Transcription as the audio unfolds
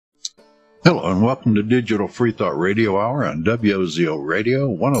Hello and welcome to Digital Freethought Radio Hour on WOZO Radio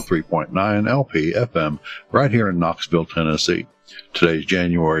 103.9 LP FM right here in Knoxville, Tennessee. Today's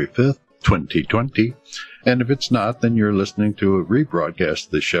January 5th, 2020, and if it's not, then you're listening to a rebroadcast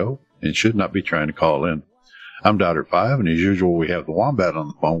of the show and should not be trying to call in. I'm Dr. Five, and as usual, we have the Wombat on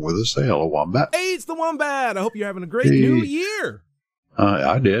the phone with us. Say hello, Wombat. Hey, it's the Wombat. I hope you're having a great new year.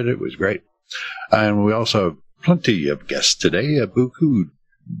 I did. It was great. And we also have plenty of guests today, a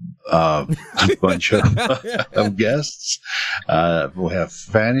bunch of guests. We'll have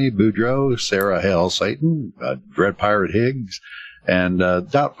Fanny Boudreaux, Sarah Hale Satan, Dread Pirate Higgs, and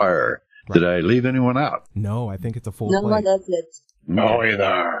Doubtfire. Right. Did I leave anyone out? No, I think it's a full play. No, that's it. No,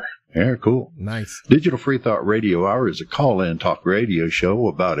 either. Yeah, cool. Nice. Digital Freethought Radio Hour is a call-in talk radio show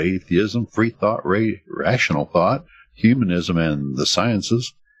about atheism, free thought, rational thought, humanism, and the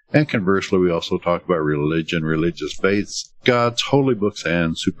sciences. And conversely, we also talk about religion, religious faiths, gods, holy books,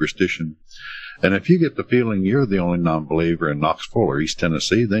 and superstition. And if you get the feeling you're the only non-believer in Knoxville or East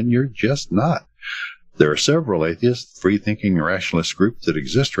Tennessee, then you're just not. There are several atheist, free-thinking, rationalist groups that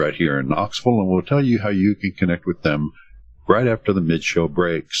exist right here in Knoxville, and we'll tell you how you can connect with them right after the mid-show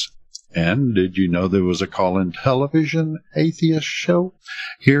breaks. And did you know there was a call-in television atheist show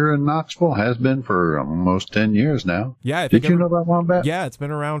here in Knoxville? Has been for almost 10 years now. Yeah. Did you know about Wombat? Yeah, it's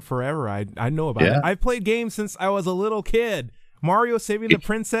been around forever. I know about it. I've played games since I was a little kid. Mario Saving the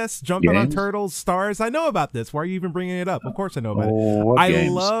Princess, jumping on turtles, stars. I know about this. Why are you even bringing it up? Of course I know about it.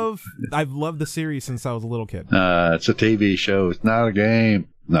 I've loved the series since I was a little kid. It's a TV show. It's not a game,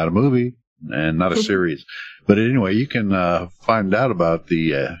 not a movie, and not a series. But anyway, you can find out about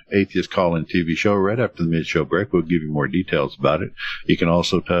the Atheist Call-In TV show right after the mid-show break. We'll give you more details about it. You can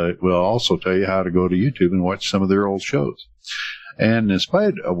also we'll also tell you how to go to YouTube and watch some of their old shows. And in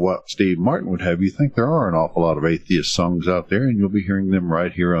spite of what Steve Martin would have you think, there are an awful lot of atheist songs out there, and you'll be hearing them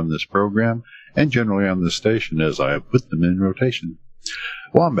right here on this program and generally on this station as I put them in rotation.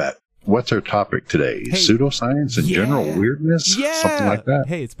 Wombat, what's our topic today? Hey, pseudoscience and general weirdness? Yeah. Something like that?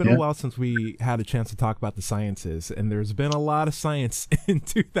 Hey, it's been a while since we had a chance to talk about the sciences, and there's been a lot of science in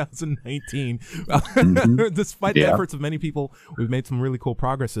 2019. Despite the efforts of many people, we've made some really cool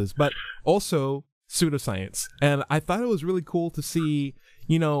progresses, but also pseudoscience. And I thought it was really cool to see,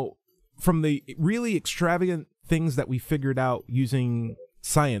 from the really extravagant things that we figured out using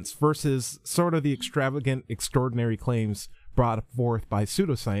science versus sort of the extravagant, extraordinary claims brought forth by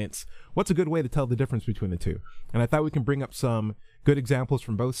pseudoscience. What's a good way to tell the difference between the two? And I thought we can bring up some good examples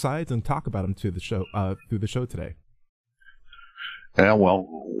from both sides and talk about them through the show today. Yeah, well,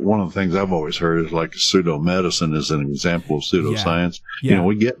 one of the things I've always heard is like pseudo-medicine is an example of pseudoscience. Yeah.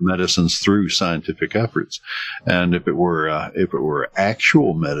 We get medicines through scientific efforts. And if it were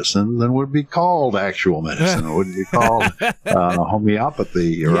actual medicine, then it would be called actual medicine. It wouldn't be called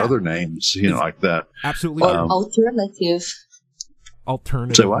homeopathy or other names, like that. Absolutely. Or alternative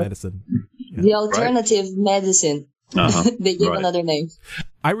medicine. Yeah. The alternative medicine. They give another name.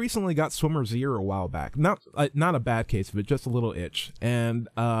 I recently got swimmer's ear a while back. Not a bad case of it, just a little itch. And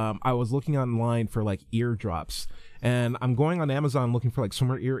I was looking online for like eardrops. And I'm going on Amazon looking for like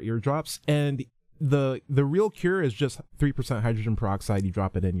swimmer eardrops. And the real cure is just 3% hydrogen peroxide. You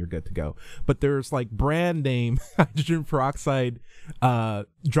drop it in, you're good to go. But there's like brand name hydrogen peroxide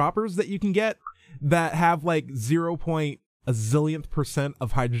droppers that you can get that have like 0.000%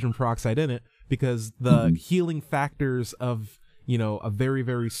 of hydrogen peroxide in it, because the healing factors of a very,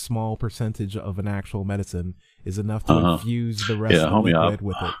 very small percentage of an actual medicine is enough to infuse the rest of the liquid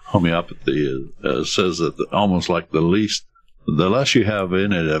with it. Homeopathy says that almost like the less you have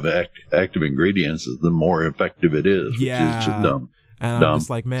in it of active ingredients, the more effective it is, which is just dumb. And I'm just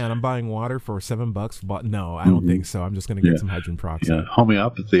like, man, I'm buying water for $7, but no, I don't think so. I'm just going to get some hydrogen peroxide. Yeah.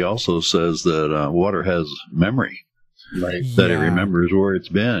 Homeopathy also says that water has memory. Right. That it remembers where it's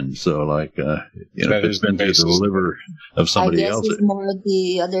been. So, like, if it's been to the liver of somebody else. I guess it's more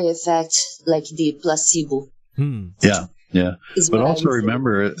the other effect, like the placebo. Yeah. But also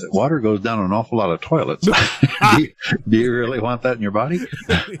remember, water goes down an awful lot of toilets. Do you really want that in your body?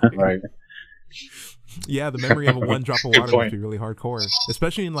 Right. Yeah, the memory of one drop of water must be really hardcore,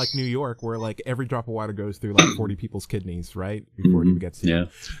 especially in like New York, where like every drop of water goes through like 40 people's kidneys, right? Before it even gets to you.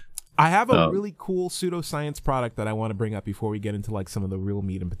 I have a really cool pseudoscience product that I want to bring up before we get into like some of the real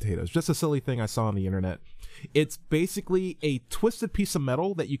meat and potatoes. Just a silly thing I saw on the internet. It's basically a twisted piece of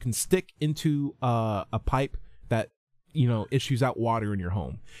metal that you can stick into a pipe that, issues out water in your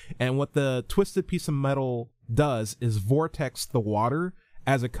home. And what the twisted piece of metal does is vortex the water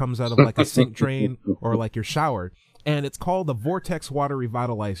as it comes out of like a sink drain or like your shower. And it's called the Vortex Water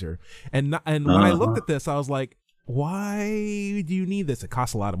Revitalizer. And when I looked at this, I was like, why do you need this? It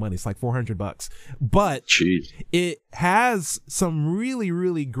costs a lot of money. It's like $400, but Jeez. It has some really,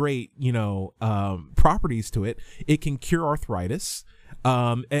 really great, properties to it. It can cure arthritis.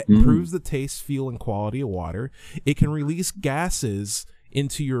 It improves the taste, feel, and quality of water. It can release gases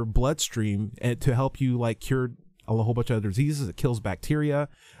into your bloodstream and to help you like cure a whole bunch of other diseases. It kills bacteria.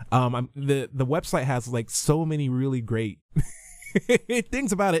 The website has like so many really great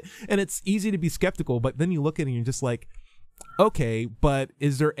things about it, and it's easy to be skeptical, but then you look at it and you're just like, okay, but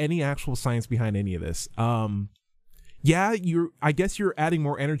is there any actual science behind any of this? I guess you're adding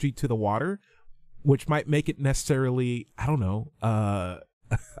more energy to the water, which might make it necessarily, I don't know,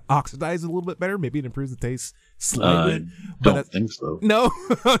 oxidize a little bit better. Maybe it improves the taste slightly. Don't think so. No,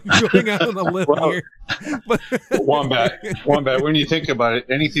 I'm going out on a limb here. But Wombat, when you think about it,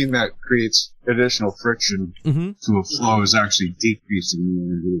 anything that creates additional friction to a flow is actually decreasing the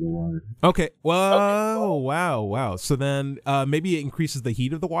energy of the water. Okay. Whoa, wow. So then maybe it increases the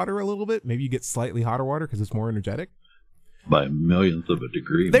heat of the water a little bit. Maybe you get slightly hotter water because it's more energetic. By millionth of a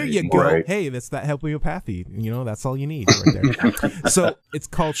degree. There you go. Right. Hey, that's that homeopathy. That's all you need right there. So it's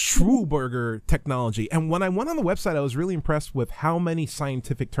called Schwuberger technology. And when I went on the website, I was really impressed with how many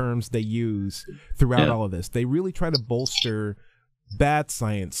scientific terms they use throughout all of this. They really try to bolster bad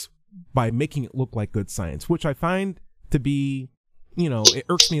science by making it look like good science, which I find to be, it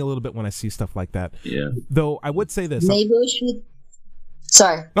irks me a little bit when I see stuff like that. Yeah. Though I would say this. Maybe we should.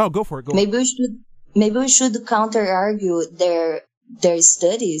 Sorry. No, go for it. Maybe we should counter-argue their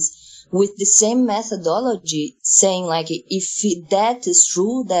studies with the same methodology, saying like if that is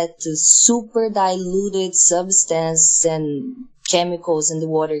true, that super diluted substance and chemicals in the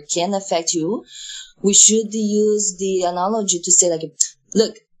water can affect you, we should use the analogy to say like,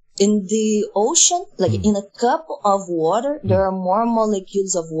 look, in the ocean, like in a cup of water, there are more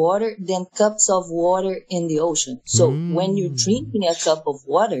molecules of water than cups of water in the ocean. So when you're drinking a cup of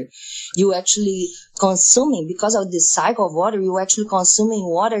water, you actually consuming, because of this cycle of water, you're actually consuming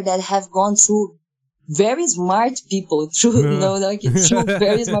water that have gone through very smart people, through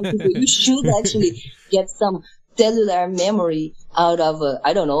very smart people. You should actually get some cellular memory out of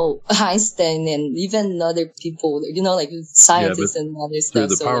Einstein and even other people, like scientists and other stuff.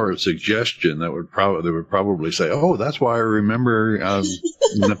 Through the power of suggestion, they would probably say, "Oh, that's why I remember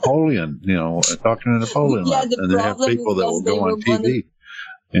Napoleon." Talking to Napoleon, and they have people that will go on TV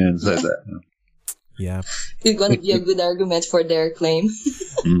and say that. Yeah, it's going to be a good argument for their claim.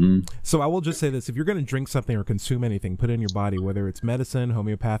 So I will just say this: if you're going to drink something or consume anything, put it in your body, whether it's medicine,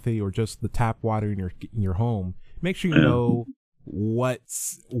 homeopathy, or just the tap water in your home, make sure you know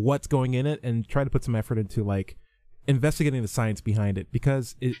what's going in it, and try to put some effort into like investigating the science behind it.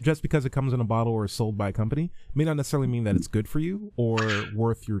 Because just because it comes in a bottle or is sold by a company may not necessarily mean that it's good for you or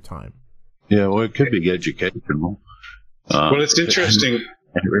worth your time. Yeah, well, it could be educational. Well, it's interesting.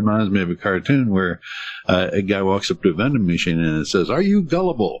 It reminds me of a cartoon where a guy walks up to a vending machine and it says, "Are you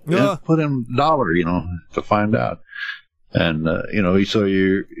gullible?" Yeah, put in $1, to find out. And so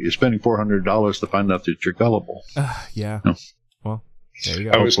you're spending $400 to find out that you're gullible. Yeah. Well, there you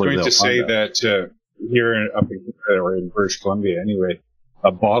go. I was going to say that here up in British Columbia, anyway,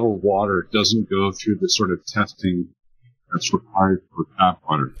 a bottled water doesn't go through the sort of testing that's required for tap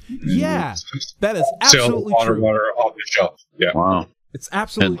water. Yeah, that is absolutely true. Water off the shelf. Yeah. Wow. It's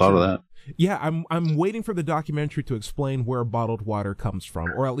absolutely true. Hadn't thought of that. Yeah, I'm waiting for the documentary to explain where bottled water comes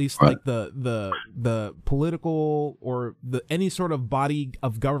from, or at least like the political or any sort of body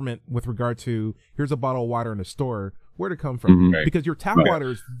of government with regard to here's a bottle of water in a store, where to come from. Because your tap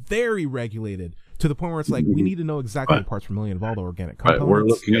water is very regulated to the point where it's like we need to know exactly the parts per million of all the organic components. We're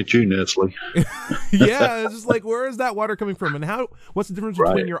looking at you, Nestle. Yeah, it's just like, where is that water coming from, and what's the difference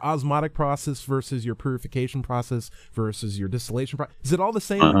between your osmotic process versus your purification process versus your distillation process? Is it all the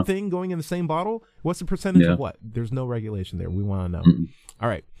same thing going in the same bottle? What's the percentage of what? There's no regulation there. We want to know. All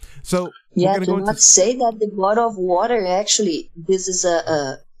right, so we're gonna go say that the bottle of water, actually, this is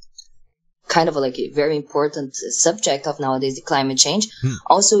a kind of like a very important subject of nowadays, the climate change.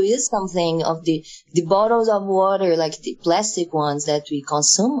 Also is something of the bottles of water, like the plastic ones that we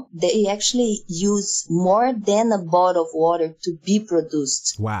consume, they actually use more than a bottle of water to be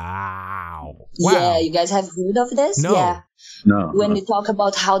produced. Wow. Yeah, you guys have heard of this? No. Yeah. No. When we talk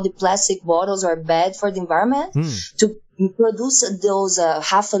about how the plastic bottles are bad for the environment, to produce those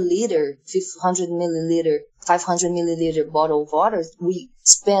half a liter, 500 milliliter bottle of water, we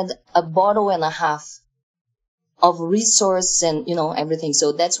spend a bottle and a half of resource and everything.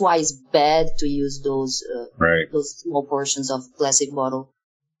 So that's why it's bad to use those small portions of plastic bottle.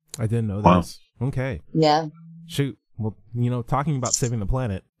 I didn't know this. Okay. Yeah. Shoot. Well, talking about saving the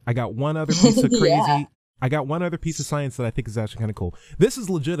planet, I got one other piece of crazy I got one other piece of science that I think is actually kind of cool. This is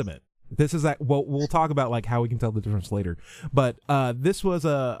legitimate. This is well, we'll talk about like how we can tell the difference later. But this was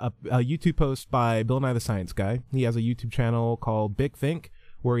a YouTube post by Bill Nye the Science Guy. He has a YouTube channel called Big Think,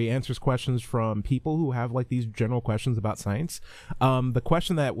 where he answers questions from people who have like these general questions about science. The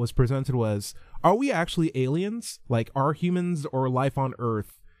question that was presented was, are we actually aliens? Like, are humans or life on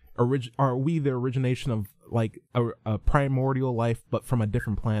Earth, are we the origination of like a primordial life, but from a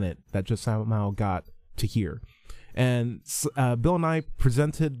different planet that just somehow got to here? And Bill Nye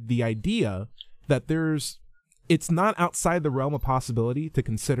presented the idea that it's not outside the realm of possibility to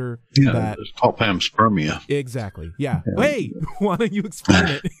consider that. It's called panspermia. Exactly. Yeah. Hey, why don't you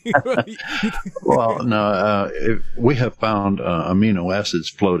explain it? Well, no, we have found amino acids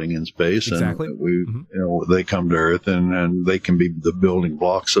floating in space, exactly. and they come to Earth, and they can be the building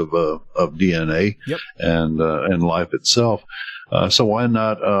blocks of DNA and life itself. So why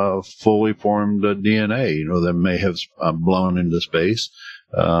not fully formed DNA? That may have blown into space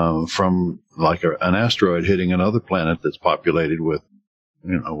from like an asteroid hitting another planet that's populated with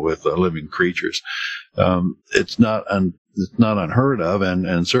living creatures. It's not unheard of,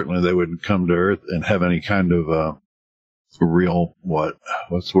 and certainly they wouldn't come to Earth and have any kind of real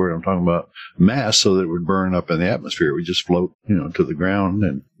what's the word I'm talking about, mass, so that it would burn up in the atmosphere. It would just float to the ground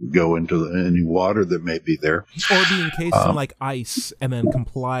and go into any water that may be there, or be encased in like ice and then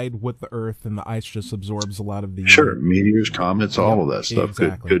complied with the Earth, and the ice just absorbs a lot of the meteors, comets, all of that stuff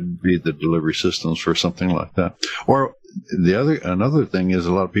could be the delivery systems for something like that. Or another thing is,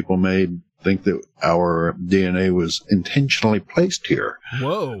 a lot of people may think that our DNA was intentionally placed here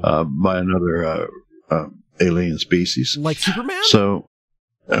by another alien species, like Superman. So,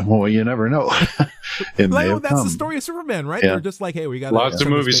 well, you never know. That's the story of Superman, right? Yeah. They're just like, hey, we got lots of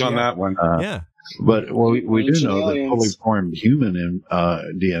movies on that one. But we do know that fully formed human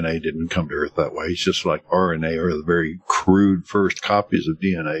DNA didn't come to Earth that way. It's just like RNA, or the very crude first copies of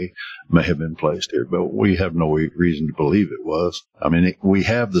DNA may have been placed here, but we have no reason to believe it was. I mean, we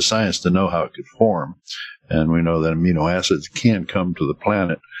have the science to know how it could form, and we know that amino acids can come to the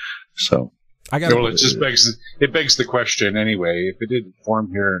planet. So. It begs the question anyway. If it didn't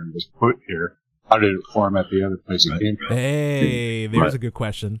form here and was put here, how did it form at the other place it came from? Hey, there's a good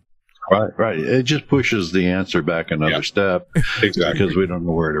question. Right. It just pushes the answer back another step, exactly, because we don't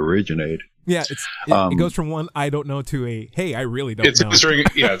know where it originated. Yeah, it goes from one I don't know to a hey, I really don't know. It's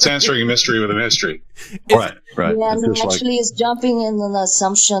answering a mystery with a mystery. Right. Yeah, it's jumping in an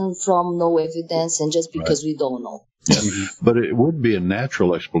assumption from no evidence, and just because we don't know. Yeah. But it would be a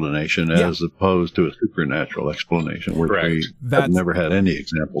natural explanation as opposed to a supernatural explanation, where we have never had any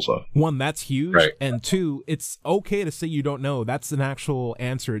examples of. One, that's huge. And two, it's okay to say you don't know. That's an actual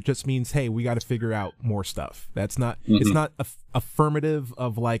answer. It just means, hey, we got to figure out more stuff. That's not, it's not affirmative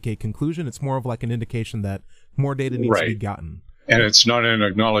of like a conclusion. It's more of like an indication that more data needs to be gotten. And it's not an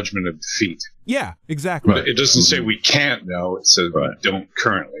acknowledgement of defeat. Yeah, exactly. It doesn't say we can't know. It says we don't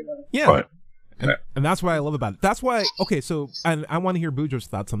currently know. Yeah. Right. And that's what I love about it. That's why, and I want to hear Boudreaux's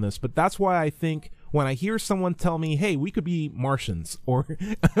thoughts on this, but that's why I think when I hear someone tell me, hey, we could be Martians or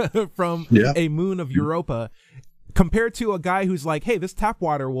from a moon of Europa, compared to a guy who's like, hey, this tap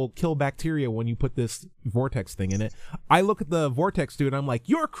water will kill bacteria when you put this vortex thing in it. I look at the vortex dude and I'm like,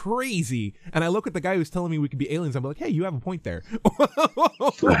 you're crazy. And I look at the guy who's telling me we could be aliens. I'm like, hey, you have a point there.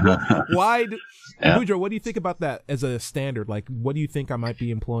 Boudreaux, what do you think about that as a standard? Like, what do you think I might be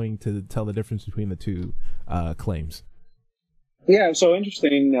employing to tell the difference between the two claims? Yeah, so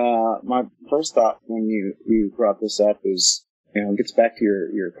interesting. My first thought when you brought this up is, it gets back to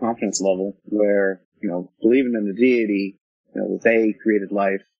your confidence level, where believing in the deity, that they created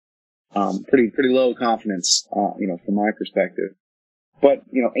life, pretty low confidence, from my perspective. But,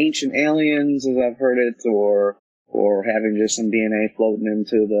 ancient aliens, as I've heard it, or having just some DNA floating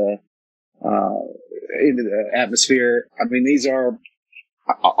into the atmosphere. I mean, these are,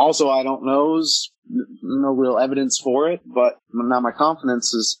 also I don't know, no real evidence for it, but now my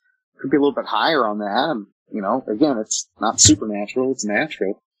confidence could be a little bit higher on that. And, again, it's not supernatural, it's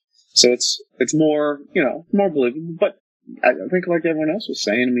natural. So it's more, more believable. But I think, like everyone else was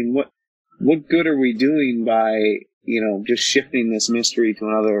saying, I mean, what good are we doing by, just shifting this mystery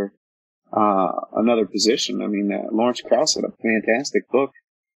to another position? I mean, Lawrence Krauss had a fantastic book,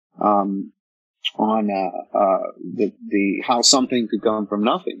 on, the how something could come from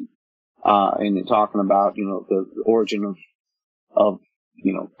nothing. And talking about, the origin of,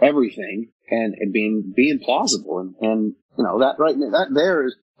 everything and being plausible. And, that there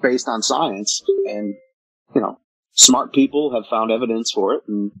is based on science, and, smart people have found evidence for it.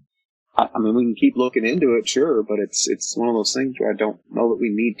 And I mean, we can keep looking into it, sure, but it's one of those things where I don't know that we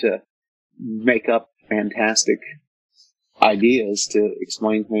need to make up fantastic ideas to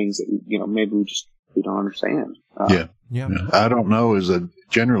explain things that, maybe we don't understand. Yeah. I don't know is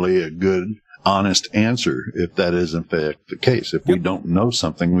generally a good, honest answer if that is in fact the case. If we don't know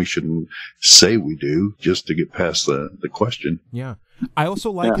something, we shouldn't say we do just to get past the question. Yeah. I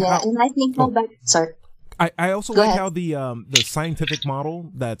also like how... and I think... Sorry. I also like how the scientific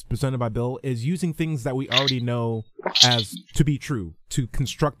model that's presented by Bill is using things that we already know as to be true to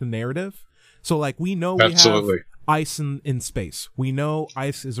construct the narrative. So, like, we know we have ice in space. We know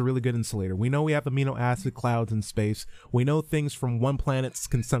ice is a really good insulator. We know we have amino acid clouds in space. We know things from one planet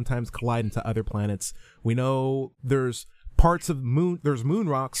can sometimes collide into other planets. We know there's moon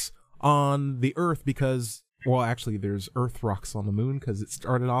rocks on the Earth because... Well, actually, there's Earth rocks on the moon because it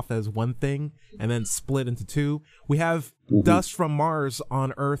started off as one thing and then split into two. We have dust from Mars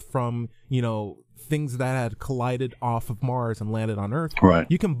on Earth from, things that had collided off of Mars and landed on Earth. Right.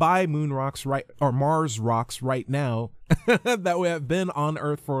 You can buy moon rocks or Mars rocks right now that have been on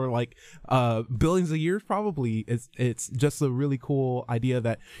Earth for like billions of years probably. It's just a really cool idea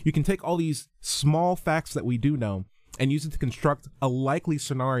that you can take all these small facts that we do know and use it to construct a likely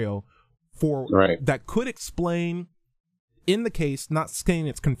scenario that could explain, in the case, not saying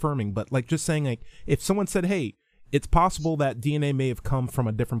it's confirming, but like just saying, like, if someone said, hey, it's possible that DNA may have come from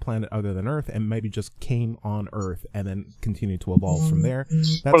a different planet other than Earth and maybe just came on Earth and then continued to evolve from there.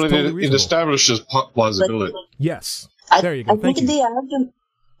 That's totally reasonable. It establishes plausibility. Yes. There you go. I think the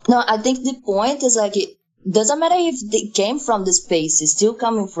point is like, it doesn't matter if they came from the space, it's still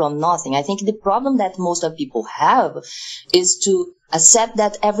coming from nothing. I think the problem that most of people have is to accept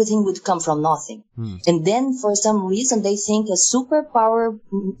that everything would come from nothing. And then for some reason they think a supernatural,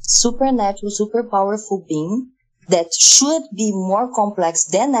 super powerful being that should be more complex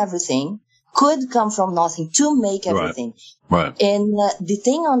than everything could come from nothing to make everything. Right. And the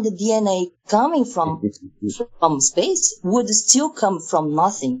thing on the DNA coming from space would still come from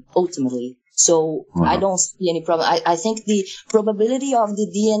nothing ultimately. So I don't see any problem. I think the probability of the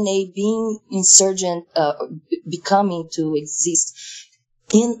DNA being insurgent, becoming to exist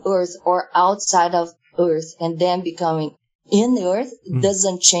in Earth or outside of Earth and then becoming in the Earth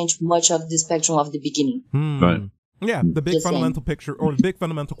doesn't change much of the spectrum of the beginning. Right. Yeah, the big fundamental picture or the big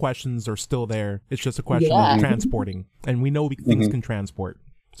fundamental questions are still there. It's just a question of transporting. And we know things can transport.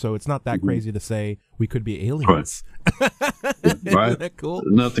 So it's not that crazy to say we could be aliens. Right. Isn't that cool?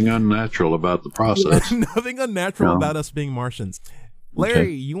 Nothing unnatural about the process. Nothing unnatural about us being Martians.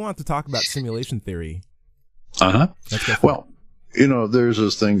 Larry, you want to talk about simulation theory. Well, there's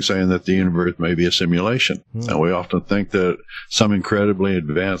this thing saying that the universe may be a simulation. And we often think that some incredibly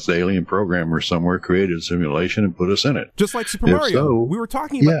advanced alien programmer somewhere created a simulation and put us in it. Just like Super Mario. We were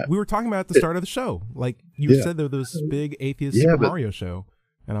talking about at the start of the show. Like you said, there was this big atheist Super Mario show.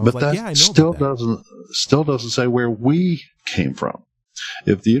 And I was like, I know still doesn't say where we came from.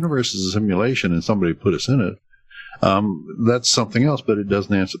 If the universe is a simulation and somebody put us in it, that's something else, but it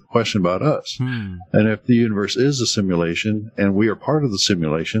doesn't answer the question about us. And if the universe is a simulation and we are part of the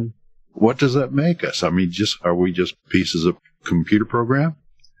simulation, what does that make us? I mean, are we just pieces of computer program?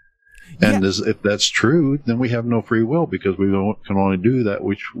 And if that's true, then we have no free will because we can only do that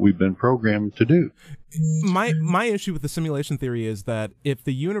which we've been programmed to do. My issue with the simulation theory is that if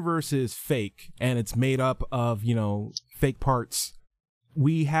the universe is fake and it's made up of, fake parts,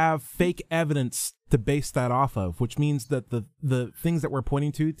 we have fake evidence to base that off of, which means that the things that we're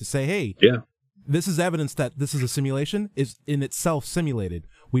pointing to say, hey, this is evidence that this is a simulation, is in itself simulated.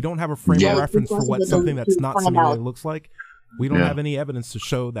 We don't have a frame of reference for what something that's not simulated looks like. We don't have any evidence to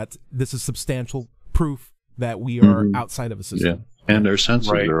show that this is substantial proof that we are outside of a system. Yeah. And our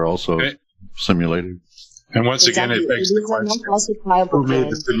senses are also simulated. And once again, it begs the question, who made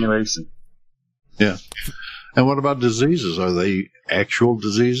the simulation? Yeah. And what about diseases? Are they actual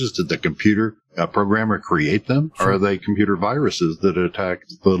diseases? Did the computer programmer create them? Or are they computer viruses that attack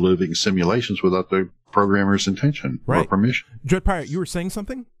the living simulations without the programmer's intention or permission? Dread Pirate, you were saying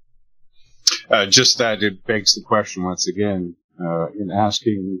something? Just that it begs the question once again, in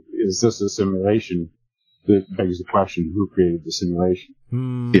asking, is this a simulation? It begs the question, who created the simulation?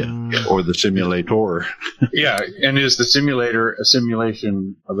 Yeah, or the simulator. And is the simulator a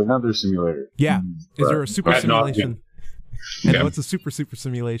simulation of another simulator? Yeah. Is there a super simulation? And what's a super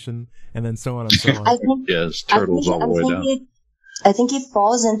simulation? And then so on and so on. Turtles all the way down. I think it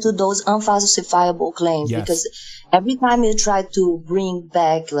falls into those unfalsifiable claims because every time you try to bring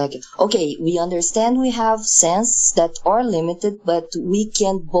back, like, okay, we understand we have sense that are limited, but we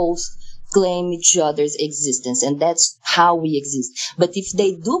can both claim each other's existence, and that's how we exist. But if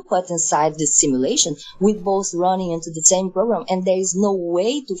they do put inside the simulation, we're both running into the same program, and there is no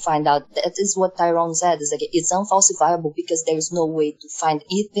way to find out. That is what Tyrone said. It's like it's unfalsifiable because there is no way to find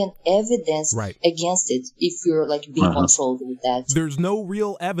even evidence against it if you're like being controlled with that. There's no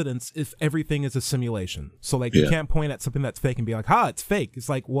real evidence if everything is a simulation. So like you can't point at something that's fake and be like, it's fake. It's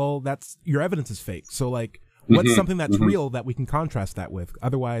like, well, that's your evidence is fake. So like, what's something that's real that we can contrast that with?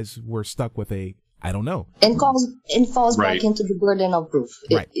 Otherwise, we're stuck with I don't know. And falls back into the burden of proof.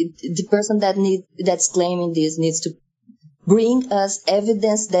 Right. The person that's claiming this needs to bring us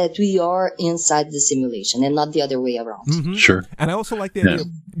evidence that we are inside the simulation and not the other way around. Mm-hmm. Sure. And I also like the idea,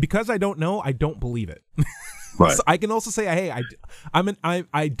 because I don't know, I don't believe it. Right. So I can also say, hey,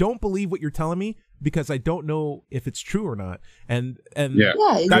 I don't believe what you're telling me because I don't know if it's true or not. And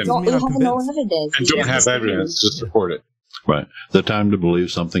you that don't mean I'm have no convinced. evidence. And don't have evidence to support it. Right. The time to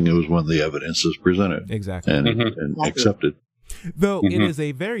believe something is when the evidence is presented. Exactly. And accepted. Though it is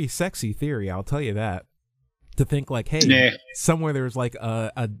a very sexy theory, I'll tell you that. To think like, hey, somewhere there's like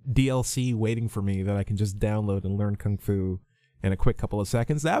a DLC waiting for me that I can just download and learn Kung Fu in a quick couple of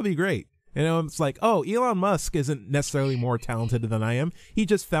seconds. That'd be great. You know, it's like, Elon Musk isn't necessarily more talented than I am. He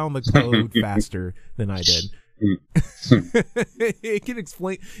just found the code faster than I did. It can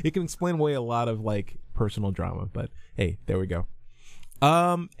explain away a lot of like personal drama, but hey, there we go.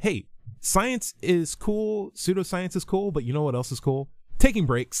 Hey, science is cool, pseudoscience is cool, but you know what else is cool? Taking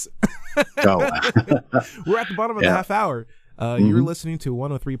breaks. We're at the bottom of the half hour. You're listening to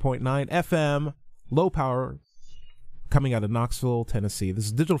 103.9 FM, low power, coming out of Knoxville, Tennessee. This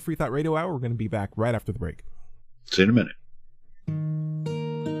is Digital Freethought Radio Hour. We're going to be back right after the break. See you in a minute.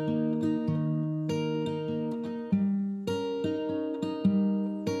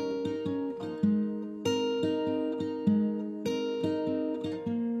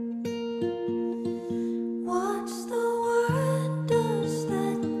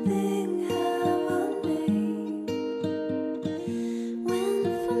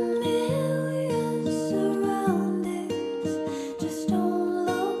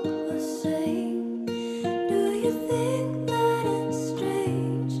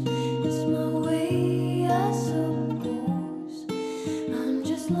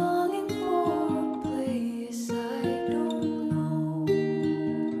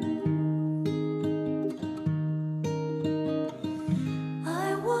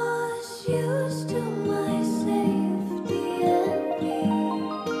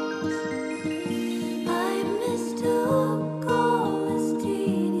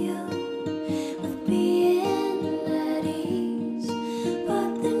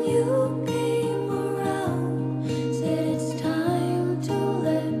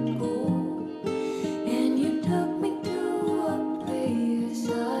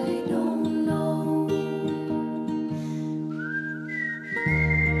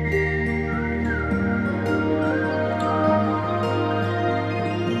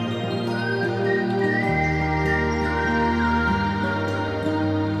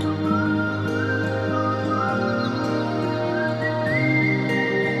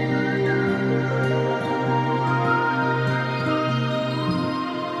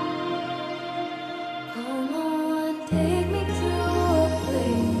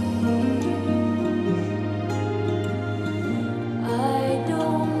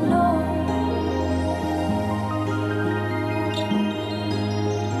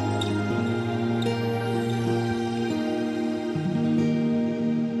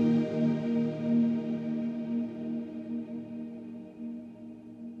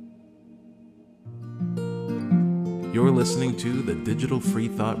 You're listening to the Digital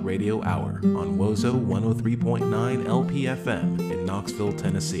Freethought Radio Hour on Wozo 103.9 LPFM in Knoxville,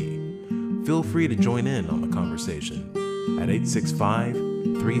 Tennessee. Feel free to join in on the conversation at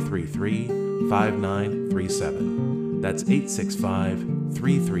 865-333-5937. That's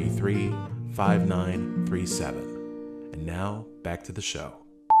 865-333-5937. And now, back to the show.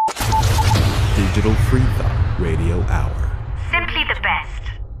 Digital Freethought Radio Hour. Simply the best.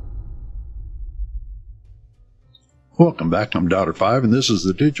 Welcome back. I'm Daughter 5, and this is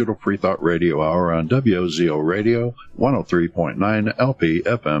the Digital Freethought Radio Hour on WOZO Radio 103.9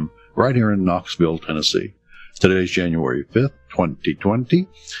 LPFM right here in Knoxville, Tennessee. Today's January 5th, 2020,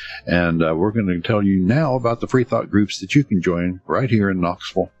 and we're going to tell you now about the Freethought groups that you can join right here in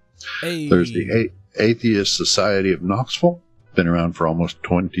Knoxville. Hey. There's the Atheist Society of Knoxville, been around for almost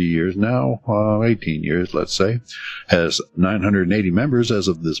 20 years now, 18 years, let's say, has 980 members as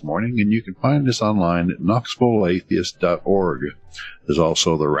of this morning, and you can find us online at knoxvilleatheist.org. There's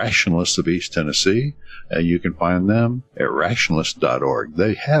also the Rationalists of East Tennessee, and you can find them at rationalist.org.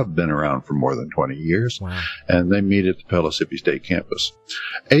 They have been around for more than 20 years, wow. And they meet at the Pellissippi State campus.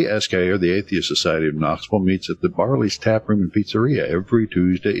 ASK, or the Atheist Society of Knoxville, meets at the Barley's Tap Room and Pizzeria every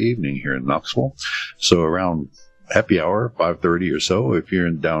Tuesday evening here in Knoxville. So around happy hour, 5:30 or so, if you're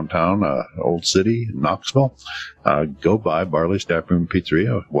in downtown Old City, Knoxville, go by Barley's Tap Room and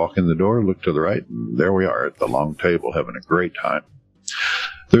Pizzeria, walk in the door, look to the right, and there we are at the long table having a great time.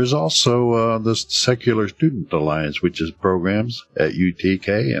 There's also the Secular Student Alliance, which is programs at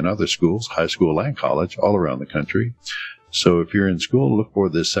UTK and other schools, high school and college, all around the country. So if you're in school, look for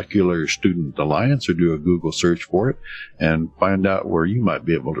the Secular Student Alliance or do a Google search for it and find out where you might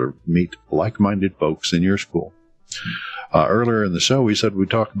be able to meet like-minded folks in your school. Earlier in the show, we said we'd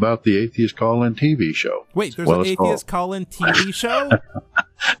talk about the Atheist Call-In TV show. Wait, there's an Atheist Call-In TV show?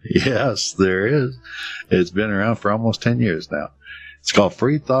 Yes, there is. It's been around for almost 10 years now. It's called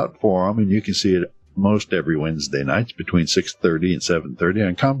Freethought Forum, and you can see it most every Wednesday nights between 6:30 and 7:30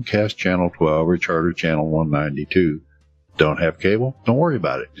 on Comcast Channel 12 or Charter Channel 192. Don't have cable? Don't worry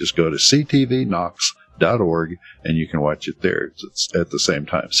about it. Just go to ctvknox.org, and you can watch it there. It's at the same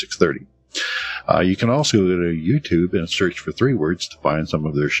time, 6:30. You can also go to YouTube and search for 3 words to find some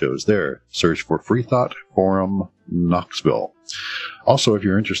of their shows there. Search for Freethought Forum Knoxville. Also, if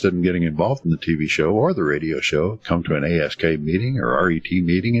you're interested in getting involved in the TV show or the radio show, come to an ASK meeting or RET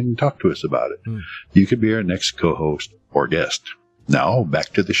meeting and talk to us about it. You could be our next co-host or guest. Now,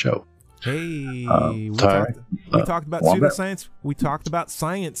 back to the show. Hey, we talked about pseudoscience. We talked about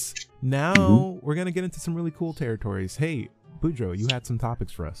science. Now we're going to get into some really cool territories. Hey, Boudreaux, you had some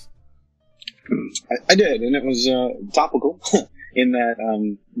topics for us. I did, and it was topical in that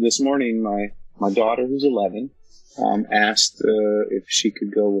this morning my daughter, who's 11, asked if she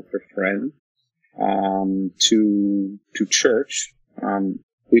could go with her friend to church.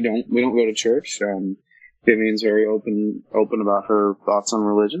 We don't go to church. Vivian's very open about her thoughts on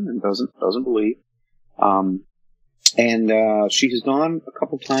religion and doesn't believe. And she has gone a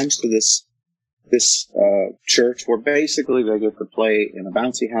couple times to this church where basically they get to play in a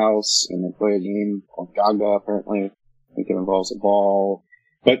bouncy house and they play a game called Gaga, apparently. I think it involves a ball.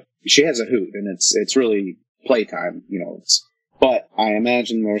 But she has a hoot, and it's really playtime, but I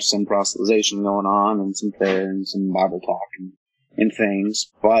imagine there's some proselytization going on and some prayer and some Bible talk and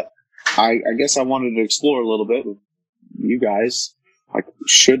things. But I guess I wanted to explore a little bit with you guys. Like,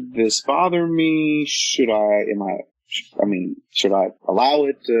 should this bother me? Should I allow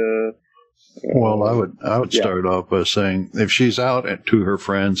it? Well, I would start off by saying if she's out to her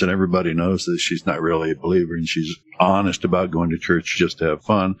friends and everybody knows that she's not really a believer and she's honest about going to church just to have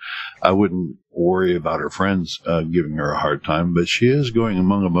fun, I wouldn't worry about her friends giving her a hard time. But she is going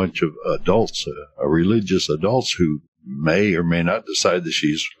among a bunch of adults, religious adults who may or may not decide that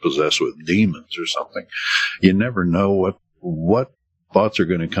she's possessed with demons or something. You never know what thoughts are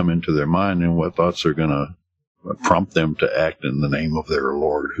going to come into their mind and what thoughts are going to prompt them to act in the name of their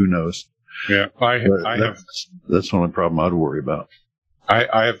Lord. Who knows? Yeah, that's the only problem I'd worry about.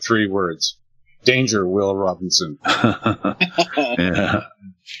 I have 3 words. Danger, Will Robinson. Yeah.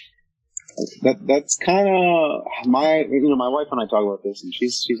 That's kind of my wife and I talk about this, and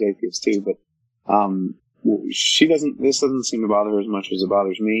she's atheist too, but this doesn't seem to bother her as much as it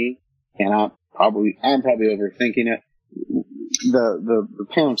bothers me, and I'm probably overthinking it. The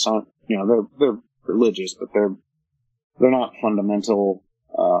parents aren't, they're religious, but they're not fundamental.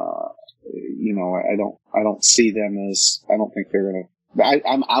 I don't see them as, I don't think they're going to,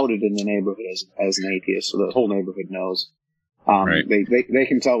 I'm outed in the neighborhood as an atheist, so the whole neighborhood knows. Right. They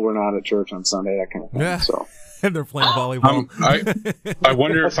can tell we're not at church on Sunday, that kind of thing. Yeah. So. And they're playing volleyball. I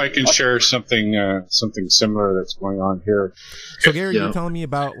wonder if I can share something similar that's going on here. So Gary, you're telling me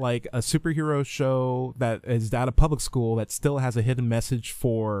about like a superhero show that is at a public school that still has a hidden message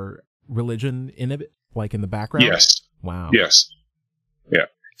for religion in it, like in the background? Yes. Wow. Yes. Yeah.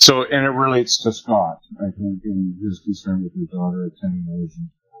 So, and it relates to Scott, I think, in his concern with his daughter attending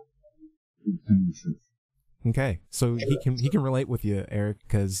religion. Okay, so he can relate with you, Eric,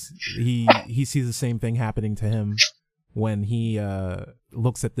 because he sees the same thing happening to him when he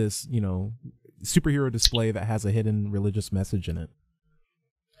looks at this superhero display that has a hidden religious message in it.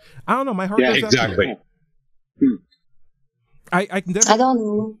 I don't know, my heart goes out to you. I can definitely. I don't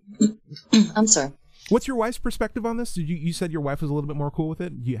know. I'm sorry. What's your wife's perspective on this? You said your wife was a little bit more cool with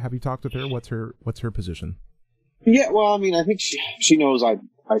it. Have you talked with her? What's her position? Yeah, well, I mean, I think she knows I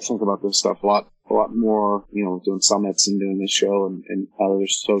think about this stuff a lot a lot more, doing summits and doing this show and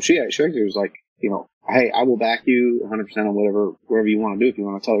others. So she actually was like, hey, I will back you 100% on whatever you want to do. If you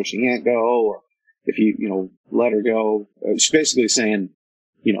want to tell her she can't go, or if you, let her go. She's basically saying,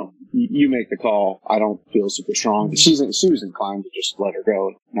 you make the call. I don't feel super strong. She was inclined to just let her go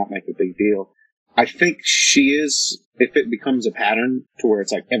and not make a big deal. I think she is, if it becomes a pattern to where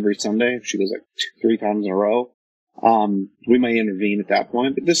it's like every Sunday, if she goes like 3 times in a row, we may intervene at that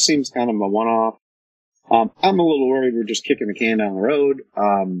point, but this seems kind of a one-off. I'm a little worried we're just kicking the can down the road.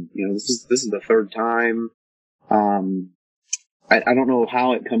 This is the 3rd time. I don't know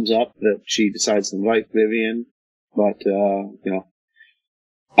how it comes up that she decides to invite Vivian, but,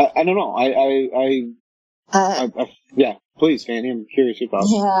 I don't know. Yeah, please, Fanny, I'm curious your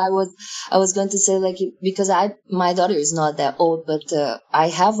thoughts. Yeah, I was going to say, like, because my daughter is not that old, but I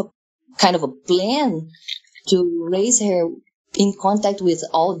have a kind of a plan to raise her in contact with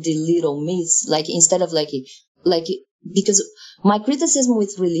all the little myths, like, instead of like, because my criticism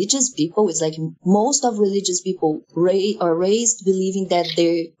with religious people is like most of religious people are raised believing that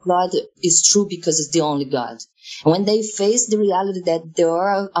their God is true because it's the only God. And when they face the reality that there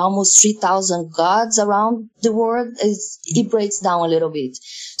are almost 3,000 gods around the world, it breaks down a little bit.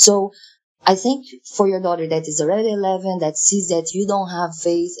 So I think for your daughter that is already 11, that sees that you don't have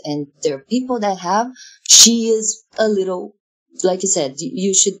faith and there are people that have, she is a little, like you said,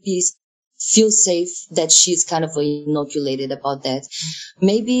 you should feel safe that she's kind of inoculated about that.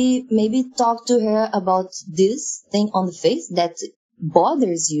 Maybe talk to her about this thing on the faith that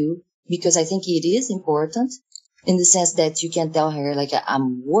bothers you, because I think it is important in the sense that you can tell her, like,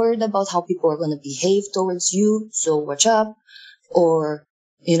 I'm worried about how people are going to behave towards you, so watch out. Or,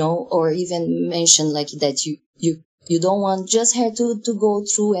 or even mention like that you don't want just her to go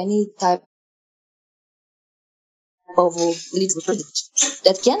through any type of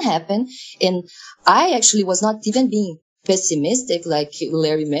that can happen. And I actually was not even being pessimistic, like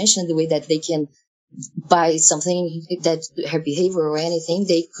Larry mentioned, the way that they can buy something that her behavior or anything,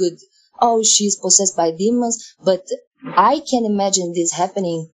 they could, she's possessed by demons. But I can imagine this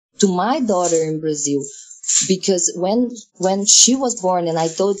happening to my daughter in Brazil, because when she was born and I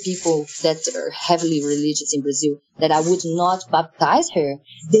told people that are heavily religious in Brazil that I would not baptize her,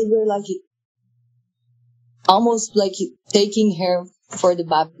 they were like almost like taking her for the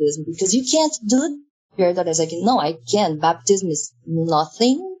baptism, because you can't do it. Your daughter's like, no, I can't. Baptism is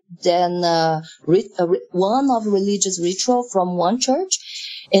nothing than one of religious ritual from one church.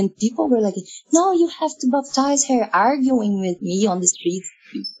 And people were like, no, you have to baptize her, arguing with me on the street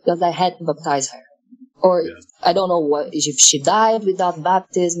because I had to baptize her. Or yeah. I don't know what, if she died without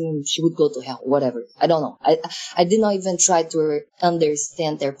baptism, she would go to hell, whatever. I don't know. I did not even try to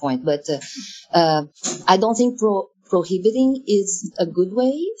understand their point, but I don't think prohibiting is a good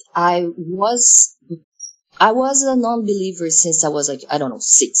way. I was a non-believer since I was like,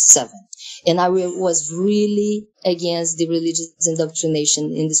 6, 7. And I was really against the religious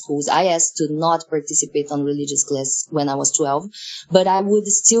indoctrination in the schools. I asked to not participate on religious class when I was 12, but I would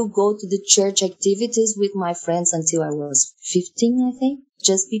still go to the church activities with my friends until I was 15, I think,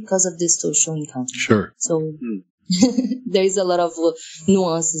 just because of this social encounter. Sure. So there is a lot of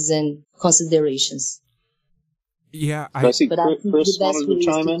nuances and considerations. Yeah. I see but I think Chris the best way is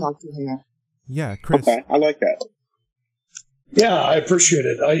to in? talk to her. Yeah, Chris. Okay, I like that. Yeah, I appreciate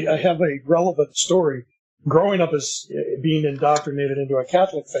it. I have a relevant story. Growing up as being indoctrinated into a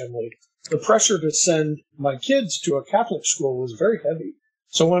Catholic family, the pressure to send my kids to a Catholic school was very heavy.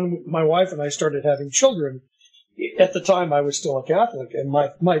 So when my wife and I started having children, at the time I was still a Catholic, and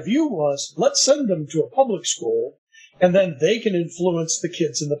my view was, let's send them to a public school, and then they can influence the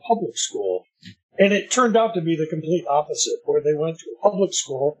kids in the public school. And it turned out to be the complete opposite, where they went to a public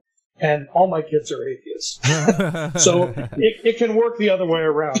school, and all my kids are atheists. So it can work the other way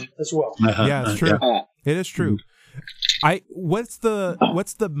around as well. Yeah, it's true. It is true. What's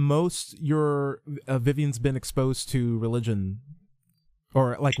the most your Vivian's been exposed to religion,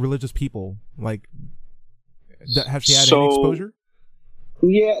 or like religious people? Like, has she had any exposure?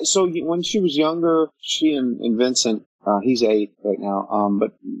 Yeah. So when she was younger, she and Vincent, he's 8 right now.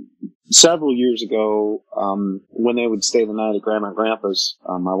 But several years ago, when they would stay the night at Grandma and Grandpa's,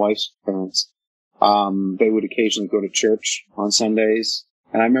 my wife's parents, they would occasionally go to church on Sundays.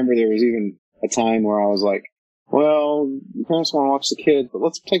 And I remember there was even a time where I was like, well, your parents want to watch the kids, but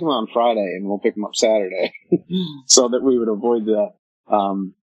let's take them on Friday and we'll pick them up Saturday. So that we would avoid the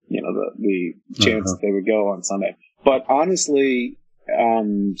chance that they would go on Sunday. But honestly,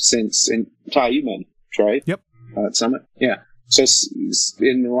 since, and Ty, you met, right? Yep. At Summit? Yeah. So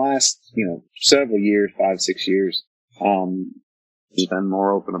in the last, several years, 5, 6 years, he's been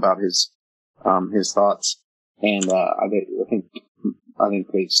more open about his his thoughts, and I think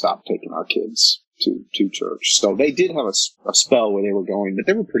they stopped taking our kids to church. So they did have a spell where they were going, but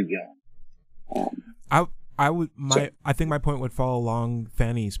they were pretty young. I think my point would follow along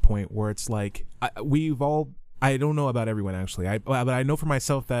Fanny's point, where it's like I don't know about everyone actually, but I know for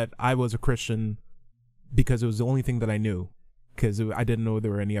myself that I was a Christian because it was the only thing that I knew, because I didn't know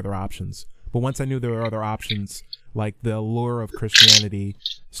there were any other options. But once I knew there were other options, like the allure of Christianity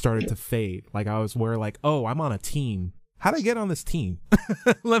started to fade. Like I was like, oh, I'm on a team. How'd I get on this team?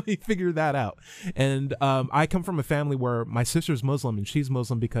 Let me figure that out. And I come from a family where my sister's Muslim, and she's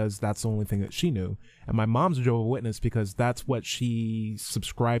Muslim because that's the only thing that she knew. And my mom's a Jehovah's Witness because that's what she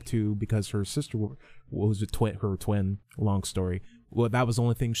subscribed to, because her sister was her twin, long story. Well, that was the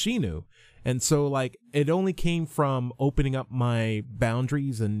only thing she knew. And so, like, it only came from opening up my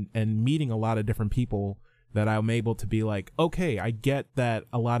boundaries and meeting a lot of different people that I'm able to be like, okay, I get that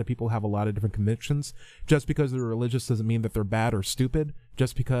a lot of people have a lot of different convictions. Just because they're religious doesn't mean that they're bad or stupid.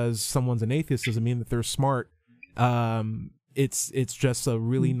 Just because someone's an atheist doesn't mean that they're smart. It's just a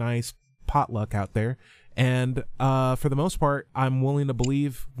really nice potluck out there. And for the most part, I'm willing to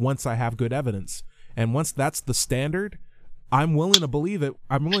believe once I have good evidence. And once that's the standard, I'm willing to believe it.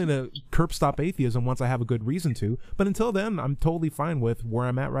 I'm willing to curb stop atheism once I have a good reason to. But until then, I'm totally fine with where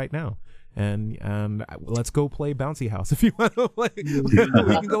I'm at right now. And let's go play Bouncy House if you want to play. We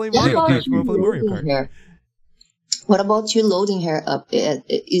can go play Mario Kart. We'll play Mario Kart. What about you loading her up?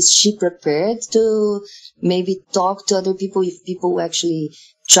 Is she prepared to maybe talk to other people if people actually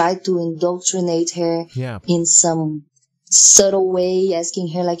try to indoctrinate her in some subtle way,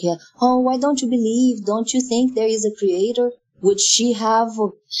 asking her like, oh, why don't you believe? Don't you think there is a creator? Would she have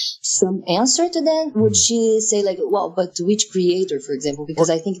some answer to that? Would she say like, well, but which creator, for example? Because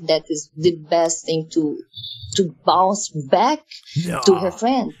I think that is the best thing to bounce back to her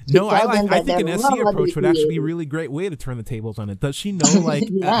friend. No, I think an SE approach would actually be a really great way to turn the tables on it. Does she know like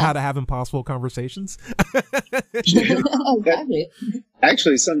how to have impossible conversations? Exactly.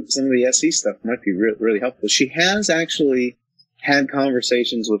 Actually, some of the SE stuff might be really helpful. She has actually had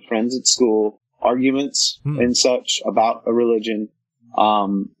conversations with friends at school, arguments and such about a religion.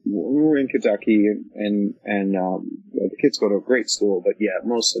 We're in Kentucky, and the kids go to a great school, but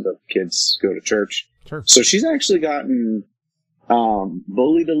most of the kids go to church. Sure. So she's actually gotten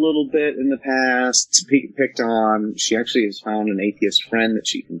bullied a little bit in the past, picked on. She actually has found an atheist friend that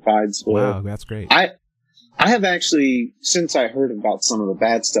she confides with. Wow, that's great. I have actually, since I heard about some of the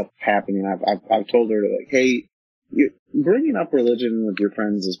bad stuff happening, I've told her to, like, hey, bringing up religion with your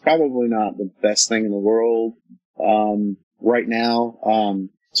friends is probably not the best thing in the world right now.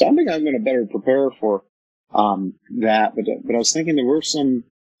 So I think I'm going to better prepare for that. But I was thinking there were some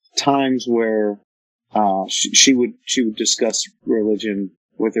times where she would discuss religion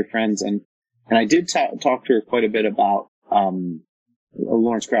with her friends, and I did talk to her quite a bit about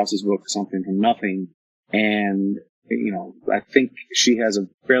Lawrence Krauss's book, Something from Nothing, and I think she has a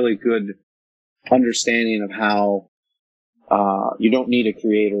fairly good understanding of how you don't need a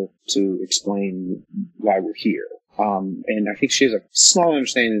creator to explain why we're here. And I think she has a small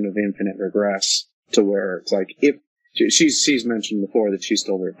understanding of infinite regress, to where it's like, if she's mentioned before that she's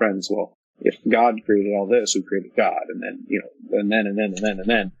told her friends, well, if God created all this, who created God? And then,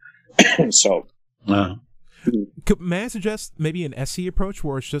 so. May I suggest maybe an SE approach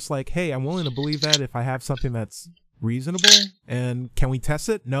where it's just like, hey, I'm willing to believe that if I have something that's reasonable, and can we test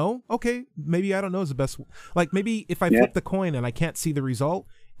it? No? Okay, maybe I don't know is the best. Like, maybe if I flip the coin and I can't see the result,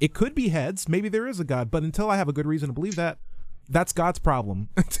 it could be heads. Maybe there is a God, but until I have a good reason to believe that, that's God's problem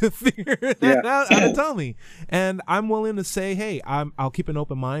to figure that out to tell me. And I'm willing to say, hey, I'll keep an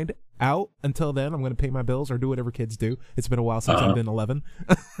open mind out until then. I'm going to pay my bills or do whatever kids do. It's been a while since I've been 11.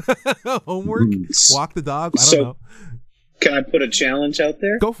 Homework, walk the dog. I don't know. Can I put a challenge out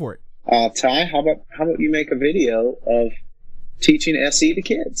there? Go for it. Ty, how about you make a video of teaching SE to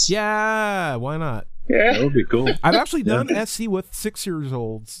kids? Yeah, why not? Yeah, that would be cool. I've actually done SE with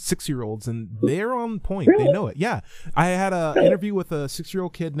 6-year-olds, and they're on point. Really? They know it. Yeah, I had an interview with a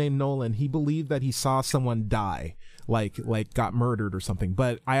 6-year-old kid named Nolan. He believed that he saw someone die, like got murdered or something.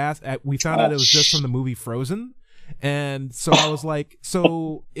 But we found out it was just from the movie Frozen. And so I was like,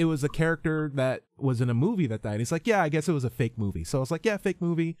 so it was a character that was in a movie that died. He's like, yeah, I guess it was a fake movie. So I was like, yeah, fake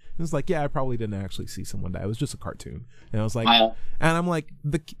movie. And he was like, yeah, I probably didn't actually see someone die. It was just a cartoon. And I was like, and I'm like,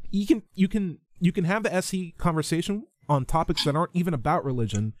 you can have the SE conversation on topics that aren't even about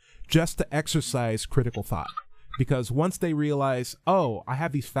religion, just to exercise critical thought. Because once they realize, oh, I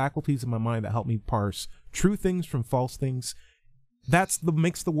have these faculties in my mind that help me parse true things from false things,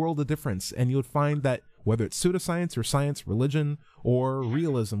 makes the world a difference. And you'll find that whether it's pseudoscience or science, religion, or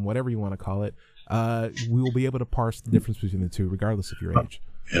realism, whatever you want to call it. We will be able to parse the difference between the two, regardless of your age.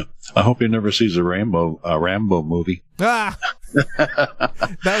 Yeah, I hope he never sees a Rambo movie. Ah,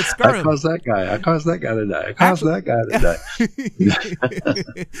 that was Scarham. I caused that guy to die.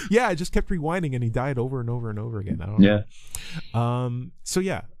 Yeah, I just kept rewinding, and he died over and over and over again. I don't know. So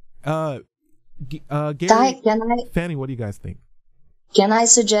yeah, Gary, Fanny, what do you guys think? Can I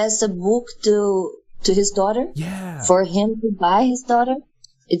suggest a book to his daughter? Yeah. For him to buy his daughter?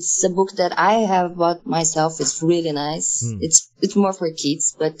 It's a book that I have bought myself. It's really nice. It's more for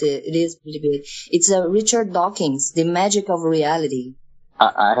kids, but it is pretty good. It's Richard Dawkins, The Magic of Reality.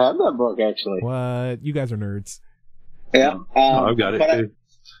 I have that book, actually. What? You guys are nerds. Yeah. I've got it too.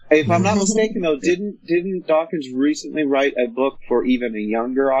 If I'm not mistaken, though, didn't Dawkins recently write a book for even a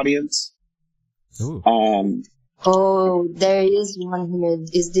younger audience? Ooh. Oh, there is one here.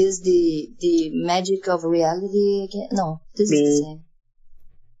 Is this the Magic of Reality again? No, this is the same.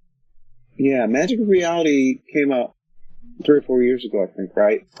 Yeah, Magic of Reality came out 3 or 4 years ago, I think,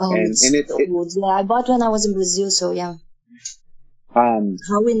 right? Oh, yeah, I bought when I was in Brazil, so yeah.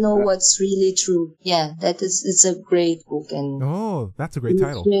 How we know what's really true? Yeah, it's a great book, and that's a great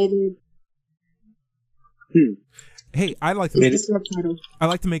title. Hey, I like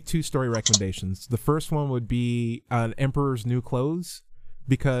to make 2 story recommendations. The first one would be An Emperor's New Clothes,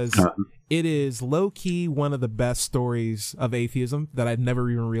 because it is low-key one of the best stories of atheism that I'd never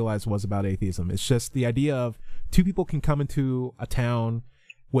even realized was about atheism. It's just the idea of 2 people can come into a town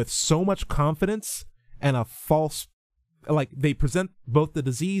with so much confidence and a false, like, they present both the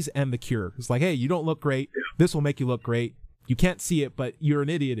disease and the cure. It's like, hey, you don't look great. This will make you look great. You can't see it, but you're an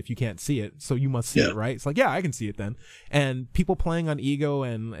idiot if you can't see it, so you must see it, right? It's like, yeah, I can see it then. And people playing on ego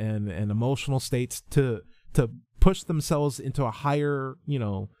and emotional states to push themselves into a higher,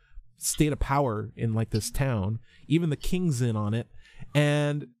 state of power in like this town. Even the king's in on it,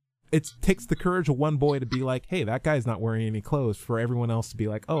 and it takes the courage of one boy to be like, hey, that guy's not wearing any clothes, for everyone else to be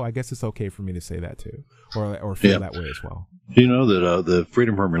like, oh, I guess it's okay for me to say that too, or feel that way as well. You know that the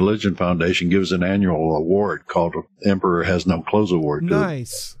Freedom from Religion Foundation gives an annual award called Emperor Has No Clothes Award.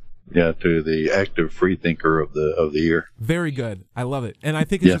 Nice. To the active freethinker of the year. Very good. I love it, and I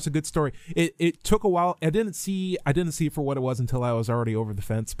think it's just a good story. It took a while. I didn't see it for what it was until I was already over the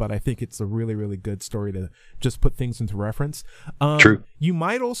fence. But I think it's a really, really good story to just put things into reference. True. You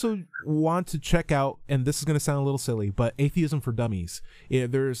might also want to check out, and this is going to sound a little silly, but Atheism for Dummies.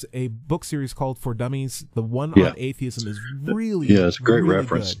 There's a book series called For Dummies. The one on atheism is really it's a great really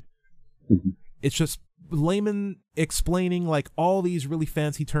reference. Good. Mm-hmm. It's just layman explaining like all these really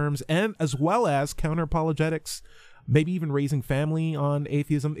fancy terms, and as well as counter apologetics, maybe even raising family on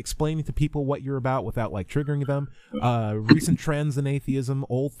atheism, explaining to people what you're about without like triggering them, recent trends in atheism,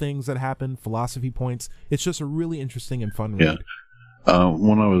 old things that happen, philosophy points. It's just a really interesting and fun read.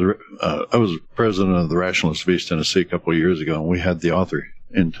 When I was president of the Rationalists of East Tennessee a couple of years ago, and we had the author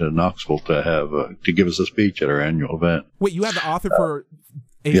into Knoxville to have to give us a speech at our annual event. Wait, you had the author for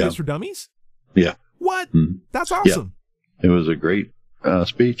Atheists for Dummies? Yeah. What? Mm-hmm. That's awesome. Yeah. It was a great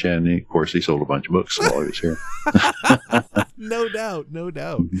speech, and of course he sold a bunch of books while he was here. No doubt.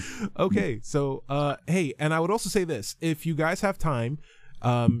 Okay, so hey, and I would also say this: if you guys have time,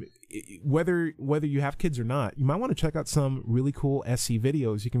 whether you have kids or not, you might want to check out some really cool SE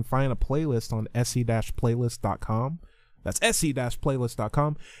videos. You can find a playlist on se-playlist.com. That's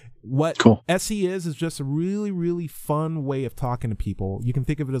se-playlist.com. What SE is just a really, really fun way of talking to people. You can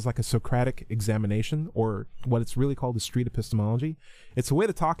think of it as like a Socratic examination, or what it's really called is street epistemology. It's a way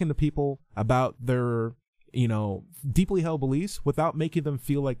to talking to people about their, deeply held beliefs without making them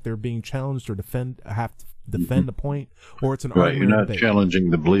feel like they're being challenged or have to defend a point, or it's an argument. You're not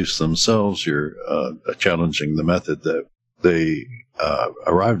challenging the beliefs themselves. You're challenging the method that they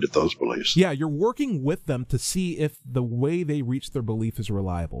arrived at those beliefs. Yeah, you're working with them to see if the way they reach their belief is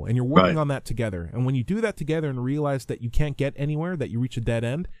reliable, and you're working on that together. And when you do that together and realize that you can't get anywhere, that you reach a dead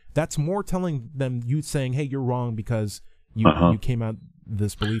end, that's more telling them, you saying, hey, you're wrong because you came out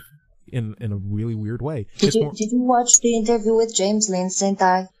this belief in a really weird way. Did you watch the interview with James Lindsay?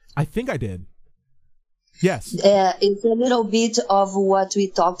 I think I did. Yes. It's a little bit of what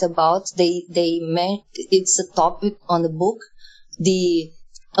we talked about. It's a topic on the book, the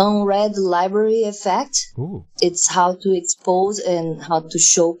unread library effect. Ooh. It's how to expose and how to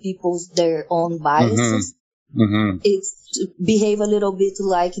show people their own biases. Mm-hmm. It's to behave a little bit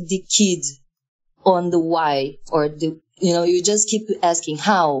like the kid on the why, or you just keep asking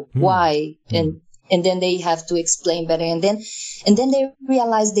how, why, and then they have to explain better, and then they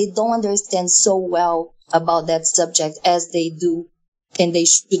realize they don't understand so well about that subject as they do and they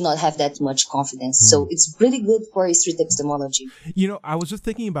should not have that much confidence. So it's pretty good for street epistemology. You know, I was just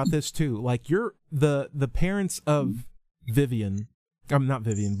thinking about this too. Like, you're the parents of Vivian. I'm not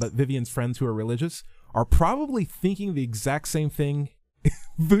Vivian, but Vivian's friends who are religious are probably thinking the exact same thing,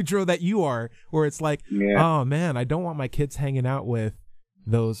 Boudreaux, that you are, where it's like, oh man, I don't want my kids hanging out with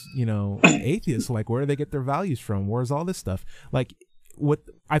those, you know, atheists. Like, where do they get their values from? Where's all this stuff? Like,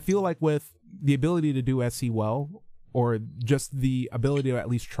 I feel like with the ability to do SE well, or just the ability to at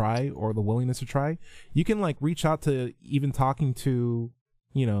least try, or the willingness to try, you can like reach out to even talking to,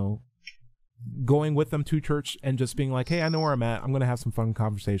 you know, going with them to church and just being like, hey, I know where I'm at. I'm going to have some fun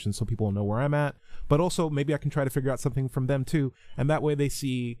conversations so people will know where I'm at. But also maybe I can try to figure out something from them too. And that way they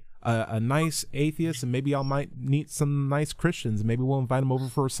see a nice atheist, and maybe I might meet some nice Christians, and maybe we'll invite them over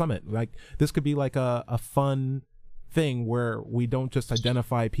for a summit. Like, this could be like a fun thing where we don't just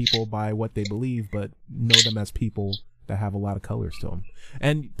identify people by what they believe, but know them as people that have a lot of colors to them.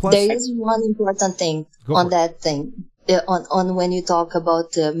 And plus, there is one important thing on that thing. On when you talk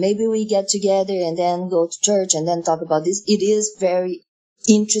about maybe we get together and then go to church and then talk about this, it is very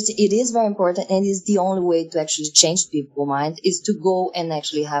interesting. It is very important, and is the only way to actually change people's mind is to go and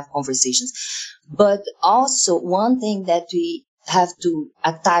actually have conversations. But also one thing that we have to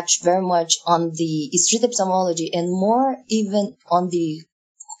attach very much on the street epistemology, and more even on the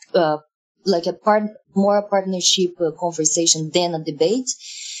like a partnership conversation than a debate,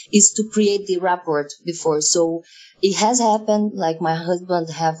 is to create the rapport before. So it has happened, like my husband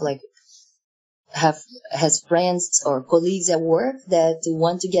has friends or colleagues at work that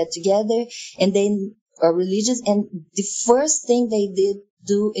want to get together, and they are religious, and the first thing they did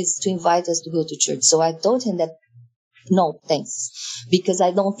do is to invite us to go to church. So I told him that no, thanks, because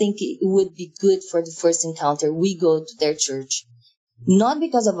I don't think it would be good for the first encounter. We go to their church, not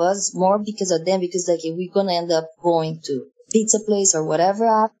because of us, more because of them, because like we're gonna end up going to pizza place or whatever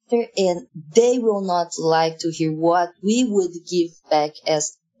after, and they will not like to hear what we would give back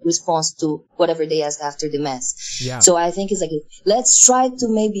as response to whatever they ask after the mass. Yeah. So I think it's like, let's try to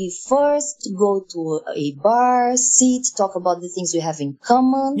maybe first go to a bar, sit, talk about the things we have in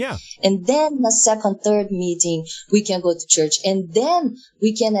common. Yeah. And then in a second, third meeting, we can go to church, and then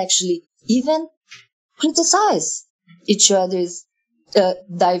we can actually even criticize each other's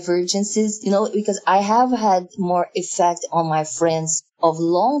divergences, you know, because I have had more effect on my friends of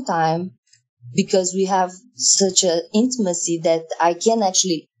long time because we have such an intimacy that I can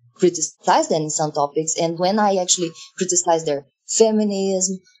actually criticize them in some topics. And when I actually criticize their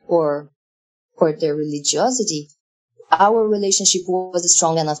feminism or their religiosity, our relationship was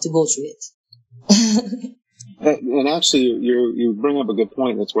strong enough to go through it. And actually, you bring up a good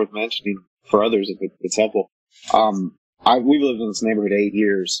point that's worth mentioning for others if it's helpful. We've lived in this neighborhood 8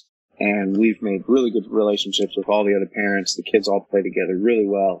 years, and we've made really good relationships with all the other parents. The kids all play together really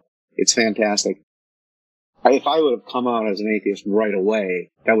well. It's fantastic. If I would have come out as an atheist right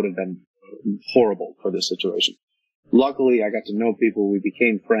away, that would have been horrible for this situation. Luckily, I got to know people. We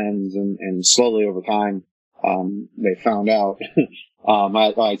became friends, and slowly over time, they found out.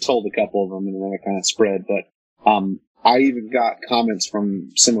 I told a couple of them, and then it kind of spread. But I even got comments from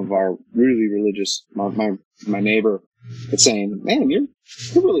some of our really religious, my neighbor, saying, "Man, you're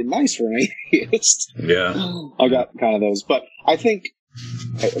really nice for an atheist." Yeah, I got kind of those, but I think,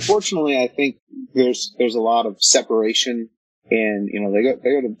 fortunately, I think there's a lot of separation, and you know they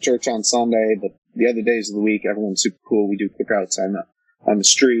go to church on Sunday, but the other days of the week, everyone's super cool. We do cookouts on the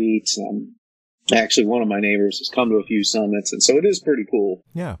streets. Actually, one of my neighbors has come to a few summits, and so it is pretty cool.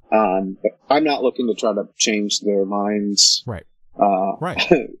 Yeah. But I'm not looking to try to change their minds. Right. Right.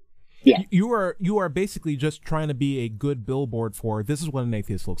 Yeah. You are basically just trying to be a good billboard for this is what an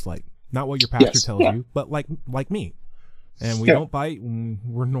atheist looks like. Not what your pastor tells you, but like me. And we don't bite.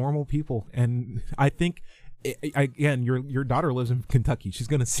 We're normal people. And I think, again, your daughter lives in Kentucky. She's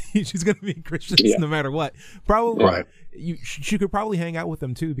gonna be Christians no matter what. Probably, right. She could probably hang out with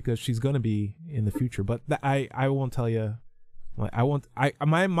them too because she's gonna be in the future. But I won't tell you.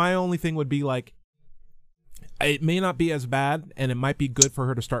 My only thing would be like, it may not be as bad, and it might be good for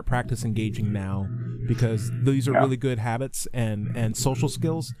her to start practice engaging now, because these are really good habits and social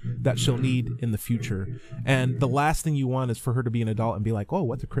skills that she'll need in the future. And the last thing you want is for her to be an adult and be like, "Oh,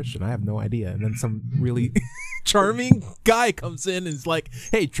 what's a Christian? I have no idea." And then some really charming guy comes in and is like,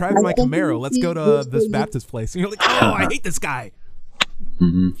 "Hey, drive my Camaro. Let's go to this Baptist place." And you're like, "Oh, I hate this guy."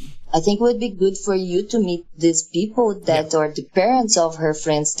 Mm-hmm. I think it would be good for you to meet these people that are the parents of her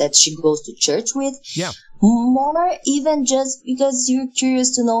friends that she goes to church with. Yeah. More even just because you're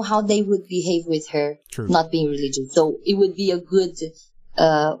curious to know how they would behave with her, True. Not being religious. So it would be a good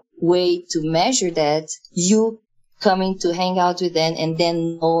way to measure that. You coming to hang out with them and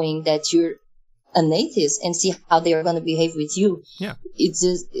then knowing that you're an atheist and see how they are going to behave with you. Yeah.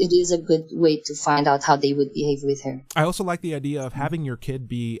 It is a good way to find out how they would behave with her. I also like the idea of having your kid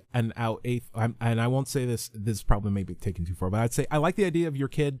be an out atheist, and I won't say this probably may be taken too far, but I'd say I like the idea of your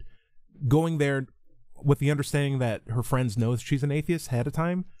kid going there with the understanding that her friends know she's an atheist ahead of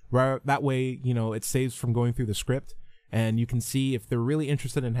time. That way, it saves from going through the script, and you can see if they're really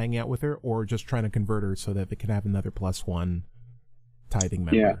interested in hanging out with her or just trying to convert her so that they can have another +1 tithing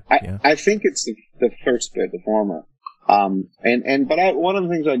member. Yeah, I think it's the first bit, the former. But one of the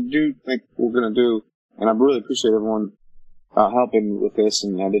things I do think we're going to do, and I really appreciate everyone helping with this,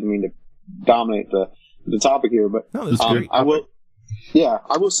 and I didn't mean to dominate the topic here, but no, this is great. I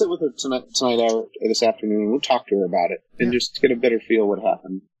will sit with her tonight or this afternoon, and we'll talk to her about it and just get a better feel what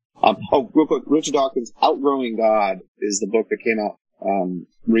happened. Real quick, Richard Dawkins' Outgrowing God is the book that came out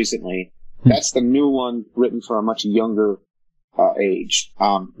recently. That's the new one written for a much younger age.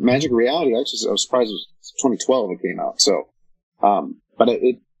 Magic Reality, actually, I was surprised it was 2012 it came out. So, but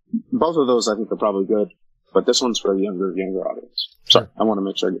both of those I think are probably good. But this one's for a younger audience. So I want to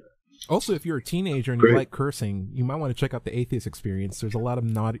make sure I get that. Also, if you're a teenager and you like cursing, you might want to check out the Atheist Experience. There's a lot of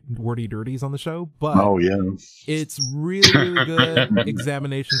naughty, wordy dirties on the show, but it's really, really good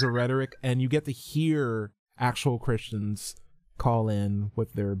examinations of rhetoric, and you get to hear actual Christians call in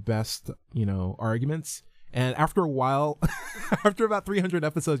with their best, arguments. And after a while, after about 300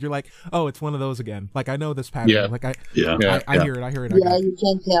 episodes, you're like, oh, it's one of those again. Like, I know this pattern. Yeah. Like, I hear it. Yeah, you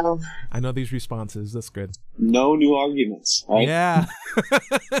can tell. I know these responses. That's good. No new arguments, right? Yeah.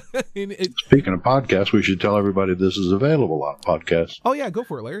 Speaking of podcasts, we should tell everybody this is available on podcasts. Oh, yeah. Go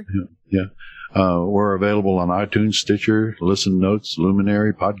for it, Larry. Yeah. We're available on iTunes, Stitcher, Listen Notes,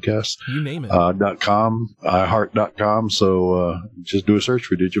 Luminary, Podcasts. You name it. .com, iHeart.com. So just do a search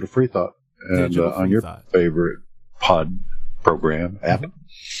for Digital Freethought. And on your favorite pod program app.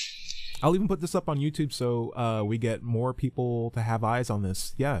 I'll even put this up on YouTube so we get more people to have eyes on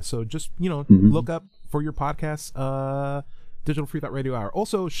this. Yeah, so just, look up for your podcast, Digital Freethought Radio Hour.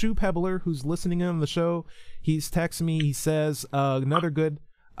 Also, Shoe Pebbler, who's listening in on the show, he's texting me. He says another good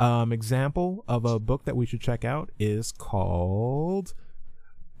example of a book that we should check out is called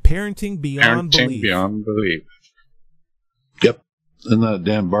Parenting Beyond Belief. Beyond Belief. Yep. Isn't that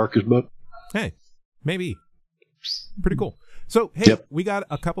Dan Barker's book? Hey, maybe. Pretty cool. So, hey, we got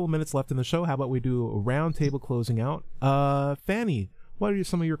a couple of minutes left in the show. How about we do a round table closing out? Fanny, what are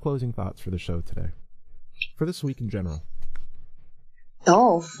some of your closing thoughts for the show today? For this week in general?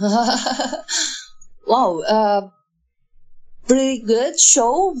 Oh, wow. Pretty good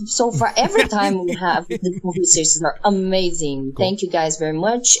show so far. Every time we have the conversations are amazing. Cool. Thank you guys very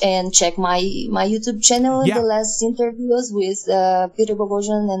much, and check my YouTube channel. The last interviews with Peter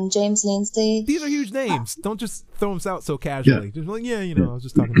Bogosian and James Lindsay. These are huge names. Don't just throw them out so casually. Just like I was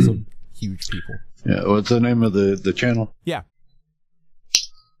just talking to some huge people. Yeah, what's the name of the channel? Yeah,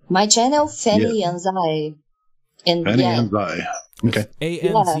 my channel, Fanny Anzai. And Fanny Anzai. Okay.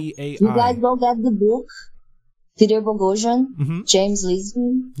 ANZAI. You guys go get the book. Peter Bogosian, James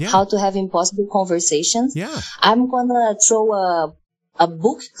Lindsay, How to Have Impossible Conversations. Yeah. I'm going to throw a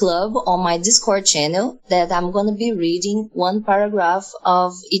book club on my Discord channel that I'm going to be reading one paragraph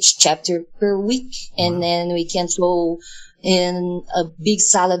of each chapter per week. And then we can throw in a big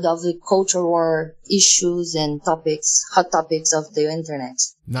salad of the culture war issues and hot topics of the internet.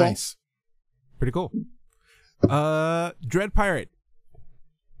 Okay? Nice. Pretty cool. Dread Pirate.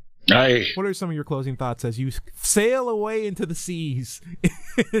 What are some of your closing thoughts as you sail away into the seas,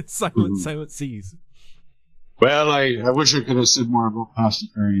 silent seas? Well, I wish I could have said more about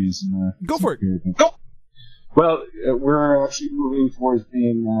Pastafarians. Go for it. Go. Well, we're actually moving towards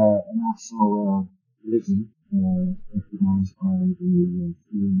being an actual religion, recognized by the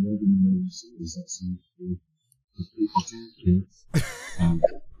freedom organizations that seem to be people to.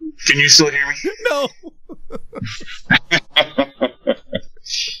 Can you still hear me? No.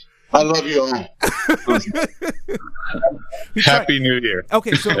 I love you all. Happy New Year.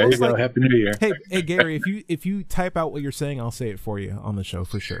 Okay, so there you go. Happy New Year. Hey, Gary, if you type out what you're saying, I'll say it for you on the show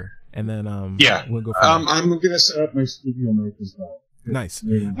for sure. And then we'll go. I'm gonna set up my studio mic as well. Nice.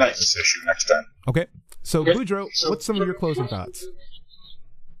 Nice issue next time. Okay. So, Boudreaux, what's some of your closing thoughts?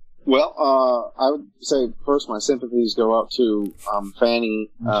 Well, I would say first my sympathies go out to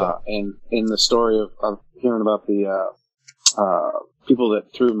Fanny, and in the story of hearing about the people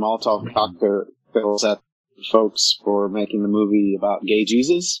that threw Molotov cocktails at folks for making the movie about gay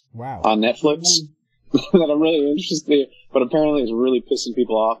Jesus on Netflix. That I'm really interested in, but apparently it's really pissing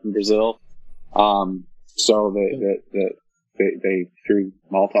people off in Brazil. So they threw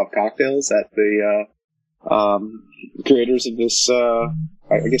Molotov cocktails at the creators of this. I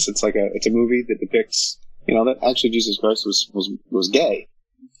guess it's a movie that depicts, that actually Jesus Christ was gay.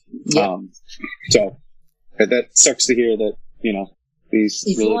 Yeah. So that sucks to hear that, these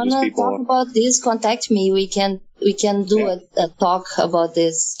if you religious wanna people. talk about this, contact me. We can do a talk about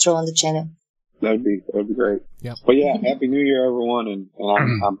this through on the channel. That'd be great. Yep. But yeah, Happy New Year, everyone, and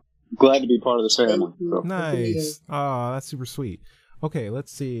I'm glad to be part of this family. So. Nice. Oh, that's super sweet. Okay,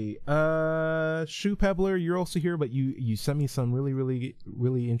 let's see. Shoe Pebbler, you're also here, but you sent me some really, really,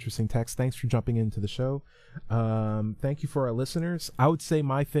 really interesting text. Thanks for jumping into the show. Thank you for our listeners. I would say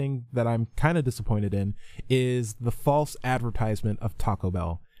my thing that I'm kind of disappointed in is the false advertisement of Taco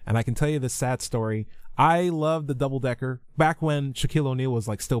Bell. And I can tell you this sad story. I love the double decker. Back when Shaquille O'Neal was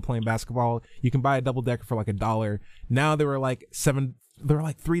like still playing basketball, you can buy a double decker for like $1. Now they were like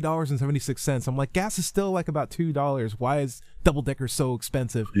 $3.76. I'm like, gas is still like about $2. Why is double decker so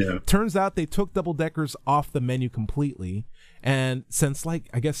expensive? Yeah. Turns out they took double deckers off the menu completely. And since I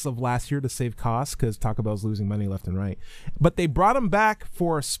guess of last year to save costs, because Taco Bell's losing money left and right. But they brought them back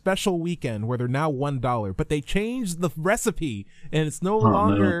for a special weekend where they're now $1. But they changed the recipe and it's no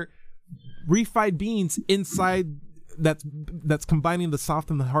longer refried beans inside that's combining the soft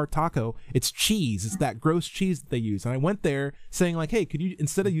and the hard taco. It's cheese. It's that gross cheese that they use. And I went there saying like, hey, could you,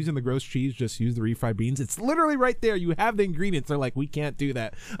 instead of using the gross cheese, just use the refried beans? It's literally right there. You have the ingredients. They're like, we can't do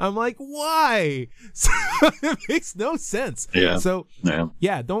that. I'm like, why? So it makes no sense. Yeah. So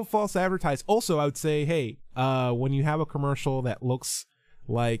yeah, don't false advertise. Also, I would say, hey, when you have a commercial that looks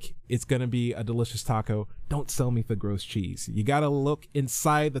like it's gonna be a delicious taco, don't sell me the gross cheese. You gotta look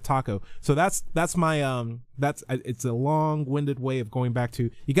inside the taco. So that's my it's a long-winded way of going back to,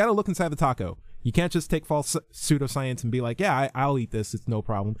 you gotta look inside the taco. You can't just take false pseudoscience and be like, yeah, I'll eat this, it's no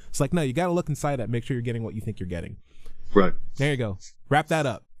problem. It's like, no, you gotta look inside it, make sure you're getting what you think you're getting. Right. There you go. Wrap that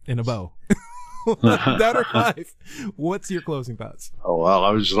up in a bow. That or five. What's your closing thoughts? Oh, well,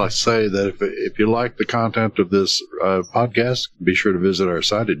 I would just like to say that if you like the content of this podcast, be sure to visit our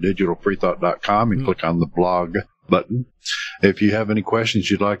site at digitalfreethought.com and click on the blog button. If you have any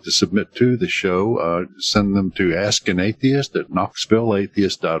questions you'd like to submit to the show, send them to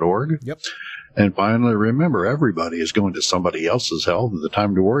askanatheist@knoxvilleatheist.org. Yep. And finally, remember, everybody is going to somebody else's hell. The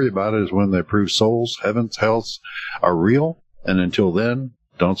time to worry about it is when they prove souls, heavens, hells are real. And until then,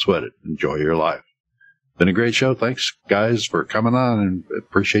 don't sweat it. Enjoy your life. Been a great show. Thanks, guys, for coming on, and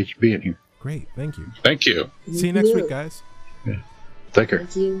appreciate you being here. Great. Thank you. Thank you. See you next week, guys. Yeah. Take care.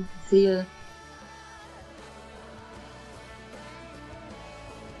 Thank you. See you.